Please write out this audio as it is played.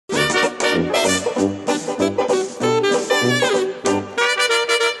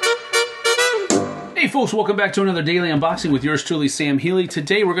folks, welcome back to another daily unboxing with yours truly, Sam Healy.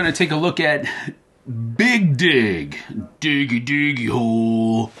 Today we're going to take a look at Big Dig, Diggy Diggy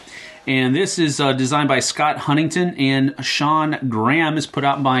Hole. And this is designed by Scott Huntington and Sean Graham. Is put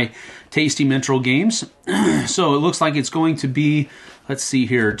out by Tasty Mental Games. So it looks like it's going to be, let's see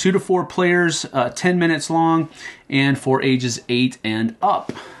here, 2 to 4 players, 10 minutes long, and for ages 8 and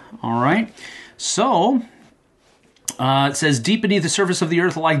up. All right, so it says, deep beneath the surface of the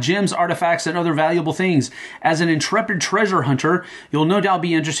earth lie gems, artifacts, and other valuable things. As an intrepid treasure hunter, you'll no doubt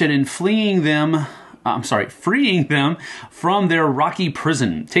be interested in freeing them from their rocky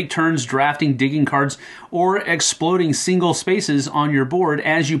prison. Take turns drafting digging cards or exploding single spaces on your board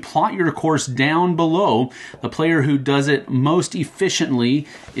as you plot your course down below. The player who does it most efficiently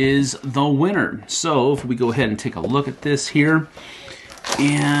is the winner. So if we go ahead and take a look at this here,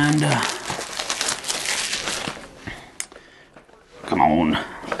 and come on,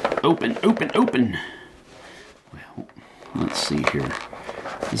 open, open, open. Well, let's see here.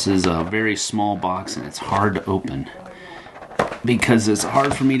 This is a very small box and it's hard to open because it's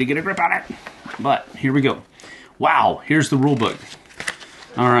hard for me to get a grip on it. But here we go. Wow, here's the rule book.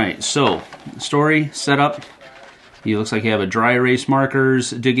 All right, so story, setup. It looks like you have a dry erase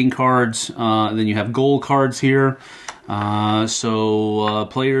markers, digging cards, then you have goal cards here.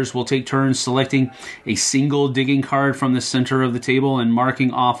 Players will take turns selecting a single digging card from the center of the table and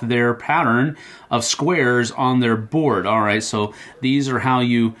marking off their pattern of squares on their board. All right, so these are how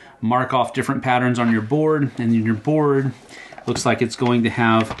you mark off different patterns on your board, and your board looks like it's going to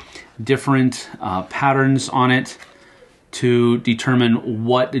have different patterns on it to determine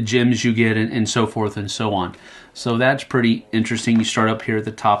what gems you get, and so forth and so on. So that's pretty interesting. You start up here at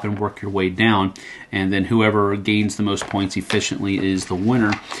the top and work your way down, and then whoever gains the most points efficiently is the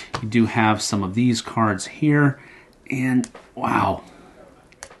winner. You do have some of these cards here, and wow,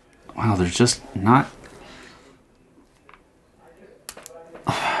 there's just not...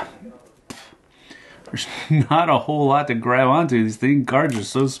 There's not a whole lot to grab onto. These cards are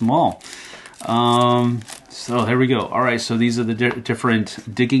so small. So here we go. All right, so these are the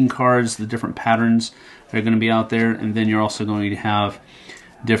different digging cards, the different patterns that are going to be out there, and then you're also going to have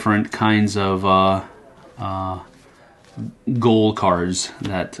different kinds of goal cards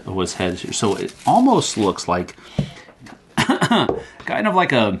that was headed here. So it almost looks like kind of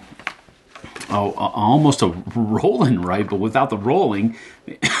like almost a roll and write, but without the rolling.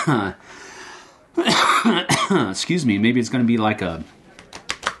 Excuse me. Maybe it's going to be like a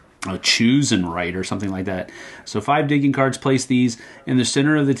choose and write or something like that. So 5 digging cards, place these in the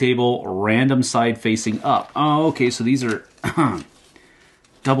center of the table, random side facing up. Oh, okay, so these are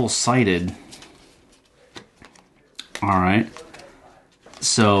double-sided. All right.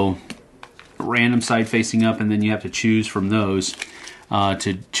 So random side facing up, and then you have to choose from those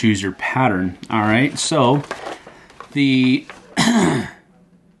to choose your pattern. All right, so the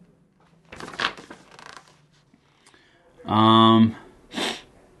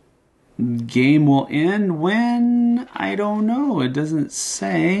game will end when? I don't know. It doesn't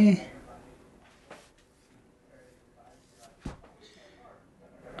say.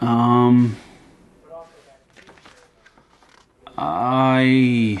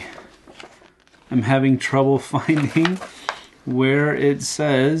 I am having trouble finding where it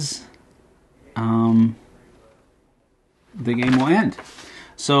says the game will end.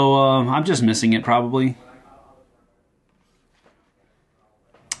 So I'm just missing it probably.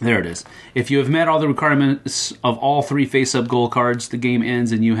 There it is. If you have met all the requirements of all 3 face-up goal cards, the game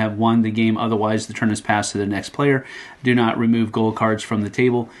ends and you have won the game. Otherwise, the turn is passed to the next player. Do not remove goal cards from the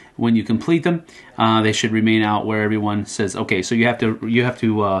table when you complete them. They should remain out where everyone says, okay, so you're going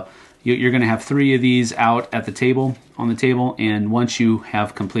to have 3 of these out at the table, on the table, and once you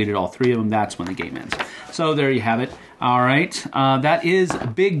have completed all 3 of them, that's when the game ends. So there you have it. All right, that is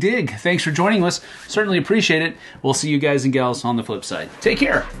Big Dig. Thanks for joining us. Certainly appreciate it. We'll see you guys and gals on the flip side. Take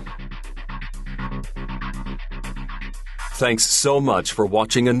care. Thanks so much for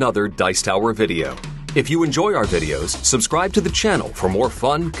watching another Dice Tower video. If you enjoy our videos, subscribe to the channel for more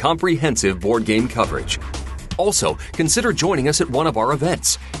fun, comprehensive board game coverage. Also, consider joining us at one of our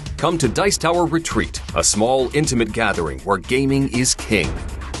events. Come to Dice Tower Retreat, a small, intimate gathering where gaming is king.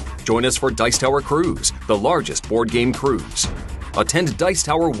 Join us for Dice Tower Cruise, the largest board game cruise. Attend Dice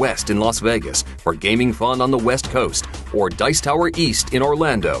Tower West in Las Vegas for gaming fun on the West Coast, or Dice Tower East in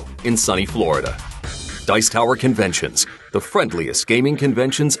Orlando in sunny Florida. Dice Tower Conventions, the friendliest gaming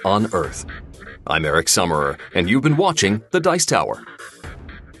conventions on Earth. I'm Eric Summerer, and you've been watching The Dice Tower.